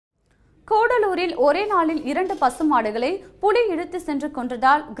கூடலூரில் ஒரே நாளில் 2 பசுமாடுகளை புலி இழுத்து சென்று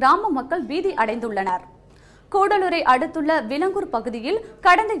கொன்றதால் கிராம மக்கள் பீதி அடைந்துள்ளனர். கூடலூரை அடுத்துள்ள விலங்கூர் பகுதியில்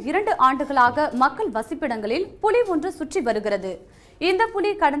கடந்த 2 ஆண்டுகளாக மக்கள் வசிப்பிடங்களில் புலி ஒன்று சுற்றி வருகிறது. இந்த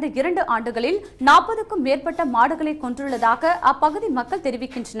புலி கடந்த 2 ஆண்டுகளில் 40க்கும் மேற்பட்ட மாடுகளை கொன்றுள்ளதாக அப்பகுதி மக்கள்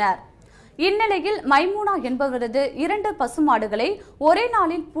தெரிவிக்கின்றனர். இந்நிலையில் மைமூனா என்பவரது 2 பசுமாடுகளை ஒரே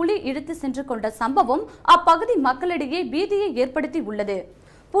நாளில் புலி இழுத்து சென்று கொண்ட சம்பவம் அப்பகுதி மக்களிடையே பீதியை ஏற்படுத்தி உள்ளது.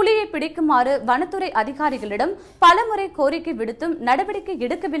 புலியை பிடிக்குமாறு வனத்துறை அதிகாரிகளிடம் பலமுறை கோரிக்கை விடுத்தும் நடவடிக்கை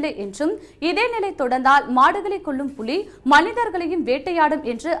எடுக்கவில்லை என்றும், இதே நிலை தொடர்ந்தால் மாடுகளை கொல்லும் புலி மனிதர்களையும் வேட்டையாடும்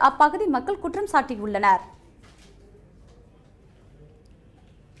என்று அப்பகுதி மக்கள் குற்றம் சாட்டியுள்ளனர்.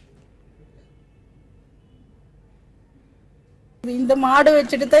 இந்த மாடு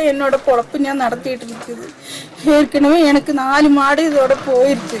வச்சுட்டு தான் என்னோட பொழப்பு நான் நடத்திட்டு இருக்குது. ஏற்கனவே எனக்கு 4 மாடு இதோட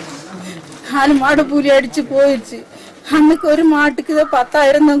போயிருச்சு. 4 மாடு புலி அடிச்சு போயிருச்சு. அன்னைக்கு ஒரு மாட்டுக்கு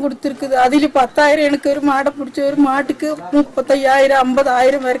 10,000 தான் கொடுத்துருக்குது. அதில் 10,000 எனக்கு ஒரு மாடை பிடிச்ச ஒரு மாட்டுக்கு 35,000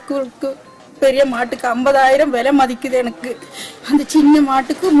 50,000 வரைக்கும் இருக்கு. பெரிய மாட்டுக்கு 50,000 விலை மதிக்குது. எனக்கு அந்த சின்ன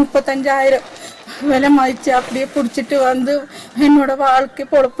மாட்டுக்கு 35,000 விலை மதிச்சு அப்படியே பிடிச்சிட்டு வந்து என்னோட வாழ்க்கை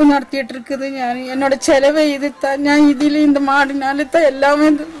பொழப்பு நடத்திட்டு இருக்குது. என்னோட செலவை இது தான். நான் இதில் இந்த மாடுனால தான் எல்லாமே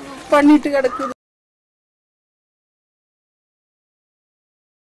பண்ணிட்டு கிடக்குது.